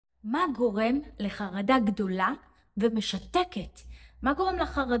מה גורם לחרדה גדולה ומשתקת? מה גורם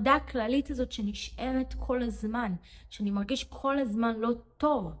לחרדה הכללית הזאת שנשארת כל הזמן, שאני מרגיש כל הזמן לא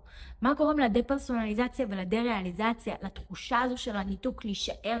טוב? מה גורם לדה-פרסונליזציה ולדה-ריאליזציה, לתחושה הזו של הניתוק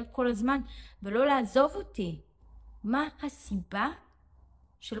להישאר כל הזמן ולא לעזוב אותי? מה הסיבה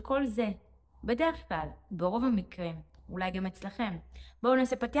של כל זה? בדרך כלל, ברוב המקרים, אולי גם אצלכם. בואו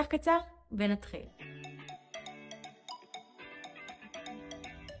נעשה פתיח קצר ונתחיל.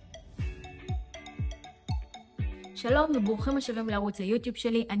 שלום וברוכים השבים לערוץ היוטיוב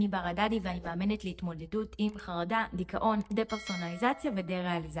שלי, אני אדדי ואני מאמנת להתמודדות עם חרדה, דיכאון, דה-פרסונליזציה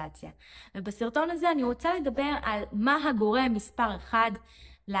ודה-ריאליזציה. ובסרטון הזה אני רוצה לדבר על מה הגורם מספר 1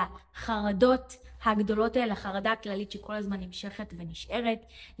 לחרדות הגדולות האלה, לחרדה הכללית שכל הזמן נמשכת ונשארת,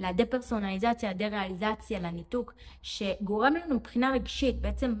 לדה-פרסונליזציה, הדה-ריאליזציה, לניתוק, שגורם לנו מבחינה רגשית,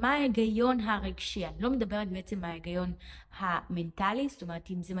 בעצם מה ההיגיון הרגשי. אני לא מדברת בעצם מה ההיגיון המנטלי, זאת אומרת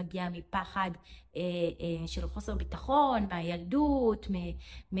אם זה מגיע מפחד של חוסר ביטחון, מהילדות,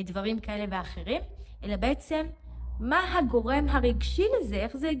 מדברים כאלה ואחרים, אלא בעצם מה הגורם הרגשי לזה,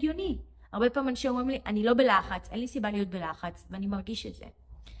 איך זה הגיוני. הרבה פעמים אנשים אומרים לי, אני לא בלחץ, אין לי סיבה להיות בלחץ, ואני מרגיש את זה.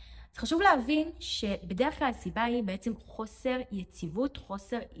 אז חשוב להבין שבדרך כלל הסיבה היא בעצם חוסר יציבות,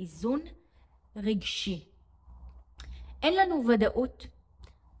 חוסר איזון רגשי. אין לנו ודאות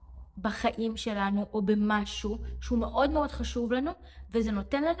בחיים שלנו או במשהו שהוא מאוד מאוד חשוב לנו, וזה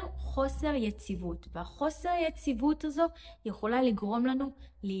נותן לנו חוסר יציבות. והחוסר יציבות הזו יכולה לגרום לנו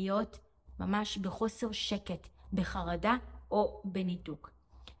להיות ממש בחוסר שקט, בחרדה או בניתוק.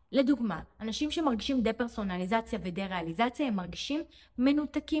 לדוגמה, אנשים שמרגישים דה-פרסונליזציה ודה-ריאליזציה הם מרגישים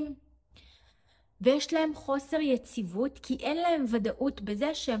מנותקים. ויש להם חוסר יציבות כי אין להם ודאות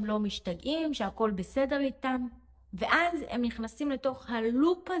בזה שהם לא משתגעים, שהכל בסדר איתם. ואז הם נכנסים לתוך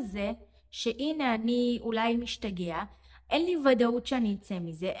הלופ הזה שהנה אני אולי משתגע, אין לי ודאות שאני אצא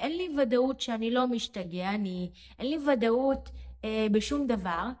מזה, אין לי ודאות שאני לא משתגע, אין לי ודאות בשום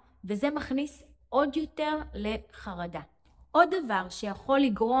דבר, וזה מכניס עוד יותר לחרדה. עוד דבר שיכול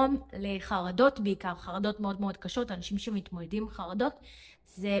לגרום לחרדות, בעיקר חרדות מאוד מאוד קשות, אנשים שמתמודדים עם חרדות,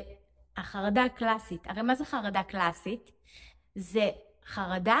 זה החרדה הקלאסית. הרי מה זה חרדה קלאסית? זה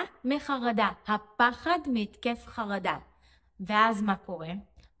חרדה מחרדה, הפחד מהתקף חרדה. ואז מה קורה?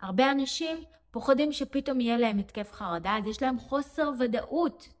 הרבה אנשים פוחדים שפתאום יהיה להם התקף חרדה, אז יש להם חוסר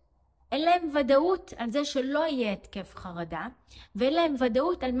ודאות. אין להם ודאות על זה שלא יהיה התקף חרדה, ואין להם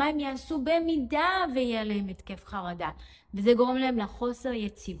ודאות על מה הם יעשו במידה ויהיה להם התקף חרדה. וזה גורם להם לחוסר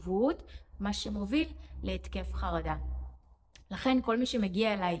יציבות, מה שמוביל להתקף חרדה. לכן כל מי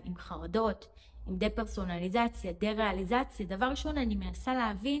שמגיע אליי עם חרדות, עם דה-פרסונליזציה, דה-ריאליזציה, דבר ראשון אני מנסה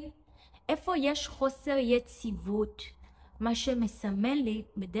להבין איפה יש חוסר יציבות, מה שמסמל לי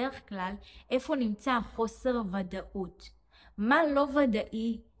בדרך כלל איפה נמצא חוסר ודאות. מה לא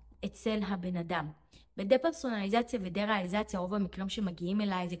ודאי אצל הבן אדם. בדה-פרסונליזציה ודה-ריאליזציה רוב המקרים שמגיעים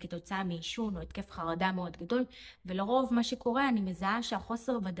אליי זה כתוצאה מעישון או התקף חרדה מאוד גדול, ולרוב מה שקורה אני מזהה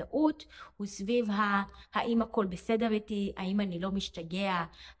שהחוסר ודאות הוא סביב האם הכל בסדר איתי, האם אני לא משתגע,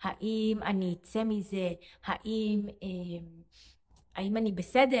 האם אני אצא מזה, האם אני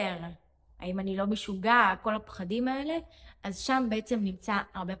בסדר, האם אני לא משוגע, כל הפחדים האלה. אז שם בעצם נמצא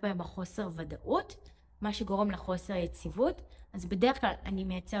הרבה פעמים החוסר ודאות, מה שגורם לחוסר יציבות. אז בדרך כלל אני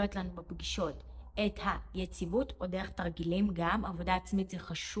מייצרת לנו בפגישות את היציבות, או דרך תרגילים גם, עבודה עצמית זה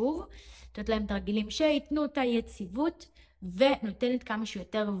חשוב, לתת להם תרגילים שיתנו את היציבות, ונותנת כמה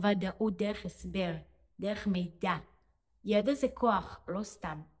שיותר ודאות דרך הסבר, דרך מידע. ידע זה כוח, לא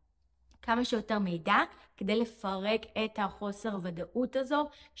סתם. כמה שיותר מידע כדי לפרק את החוסר ודאות הזו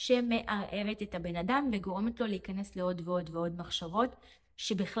שמערערת את הבן אדם וגורמת לו להיכנס לעוד ועוד ועוד מחשבות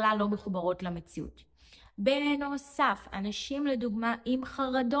שבכלל לא מחוברות למציאות. בנוסף, אנשים לדוגמה עם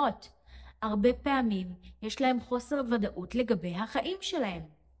חרדות, הרבה פעמים יש להם חוסר ודאות לגבי החיים שלהם.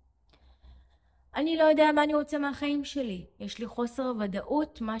 אני לא יודע מה אני רוצה מהחיים שלי. יש לי חוסר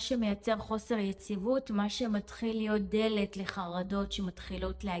ודאות, מה שמייצר חוסר יציבות, מה שמתחיל להיות דלת לחרדות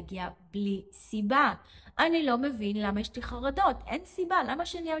שמתחילות להגיע בלי סיבה. אני לא מבין למה יש לי חרדות, אין סיבה, למה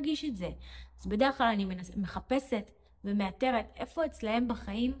שאני ארגיש את זה? אז בדרך כלל אני מחפשת ומאתרת איפה אצלהם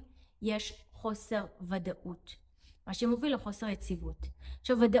בחיים יש חוסר ודאות, מה שמוביל לחוסר יציבות.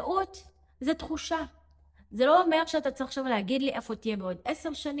 עכשיו, ודאות זה תחושה. זה לא אומר שאתה צריך עכשיו להגיד לי איפה תהיה בעוד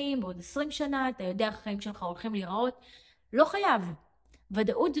 10 שנים, בעוד 20 שנה, אתה יודע איך החיים שלך הולכים להיראות. לא חייב.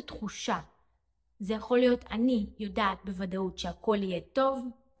 ודאות זה תחושה. זה יכול להיות אני יודעת בוודאות שהכל יהיה טוב,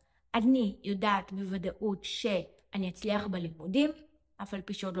 אני יודעת בוודאות שאני אצליח בלימודים, אף על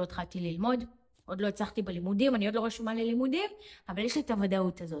פי שעוד לא התחלתי ללמוד, עוד לא הצלחתי בלימודים, אני עוד לא רשומה ללימודים, אבל יש לי את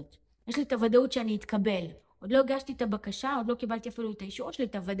הוודאות הזאת. יש לי את הוודאות שאני אתקבל, עוד לא הגשתי את הבקשה, עוד לא קיבלתי אפילו את האישור, יש לי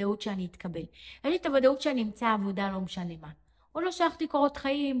את הוודאות שאני אתקבל. יש לי את הוודאות שאני אמצא עבודה, לא משנה מה. עוד לא שלחתי קורות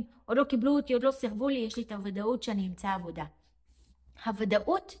חיים, עוד לא קיבלו אותי, עוד לא סירבו לי, יש לי את הוודאות שאני אמצא עבודה.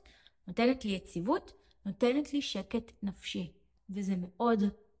 הוודאות נותנת לי יציבות, נותנת לי שקט נפשי, וזה מאוד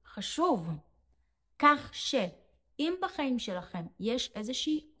חשוב. כך שאם בחיים שלכם יש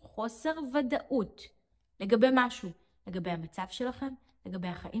איזושהי חוסר ודאות לגבי משהו, לגבי המצב שלכם, לגבי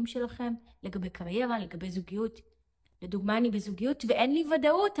החיים שלכם, לגבי קריירה, לגבי זוגיות. לדוגמה, אני בזוגיות ואין לי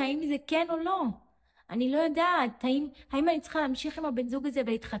ודאות האם זה כן או לא. אני לא יודעת האם אני צריכה להמשיך עם הבן זוג הזה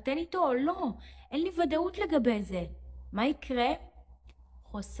ולהתחתן איתו או לא. אין לי ודאות לגבי זה. מה יקרה?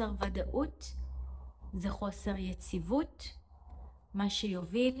 חוסר ודאות זה חוסר יציבות, מה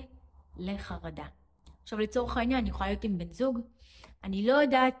שיוביל לחרדה. עכשיו לצורך העניין, אני יכולה להיות עם בן זוג, אני לא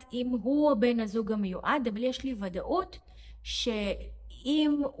יודעת אם הוא או בן הזוג המיועד, אבל יש לי ודאות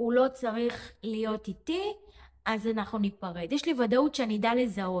שאם הוא לא צריך להיות איתי, אז אנחנו ניפרד. יש לי ודאות שאני אדע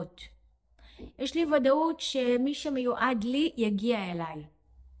לזהות. יש לי ודאות שמי שמיועד לי יגיע אליי.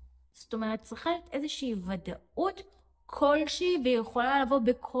 זאת אומרת, צריכה להיות איזושהי ודאות כלשהי, ויכולה לבוא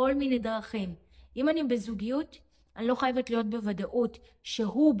בכל מיני דרכים. אם אני בזוגיות, אני לא חייבת להיות בוודאות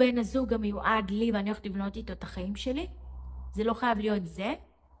שהוא בן הזוג המיועד לי ואני הולכת לבנות איתו את החיים שלי. זה לא חייב להיות זה,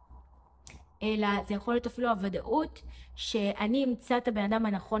 אלא זה יכול להיות אפילו הוודאות שאני אמצא את הבן אדם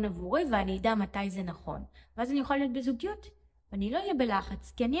הנכון עבורי ואני אדע מתי זה נכון. ואז אני יכולה להיות בזוגיות ואני לא אהיה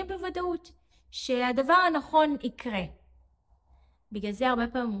בלחץ, כי אני אהיה בוודאות שהדבר הנכון יקרה. בגלל זה הרבה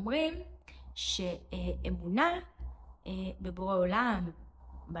פעמים אומרים שאמונה בבורא עולם,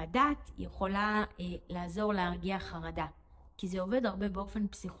 בדת, יכולה לעזור להרגיע חרדה, כי זה עובד הרבה באופן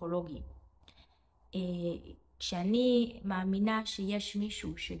פסיכולוגי. כשאני מאמינה שיש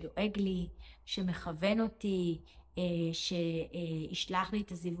מישהו שדואג לי, שמכוון אותי, שישלח לי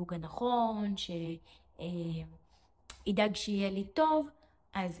את הזיווג הנכון, שידאג שיהיה לי טוב,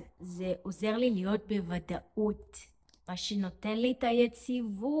 אז זה עוזר לי להיות בוודאות, מה שנותן לי את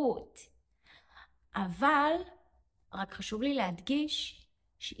היציבות. אבל רק חשוב לי להדגיש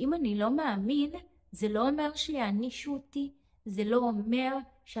שאם אני לא מאמין, זה לא אומר שיענישו אותי, זה לא אומר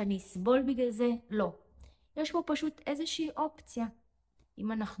שאני אסבול בגלל זה, לא. יש פה פשוט איזושהי אופציה.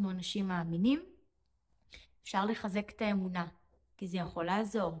 אם אנחנו אנשים מאמינים, אפשר לחזק את האמונה, כי זה יכול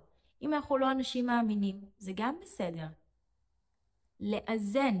לעזור. אם אנחנו לא אנשים מאמינים, זה גם בסדר.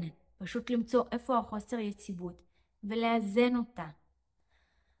 לאזן, פשוט למצוא איפה החוסר יציבות, ולאזן אותה.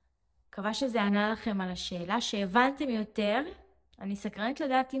 מקווה שזה ענה לכם על השאלה, שהבנתם יותר. אני סקרנית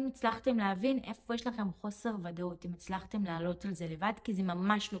לדעת אם הצלחתם להבין איפה יש לכם חוסר ודאות, אם הצלחתם לעלות על זה לבד, כי זה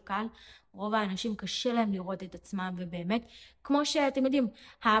ממש לא קל. רוב האנשים קשה להם לראות את עצמם, ובאמת, כמו שאתם יודעים,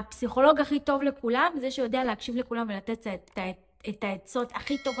 הפסיכולוג הכי טוב לכולם, זה שיודע להקשיב לכולם ולתת את העצות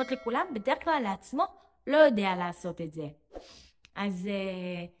הכי טובות לכולם, בדרך כלל לעצמו לא יודע לעשות את זה. אז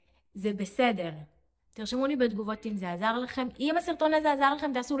זה בסדר. תרשמו לי בתגובות אם זה עזר לכם. אם הסרטון הזה עזר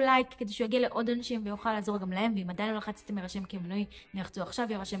לכם, תעשו לייק כדי שהוא יגיע לעוד אנשים ויוכל לעזור גם להם. ואם עדיין לא לחצתם להירשם כמנוי, נחצו עכשיו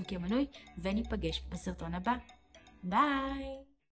להירשם כמנוי, וניפגש בסרטון הבא. ביי!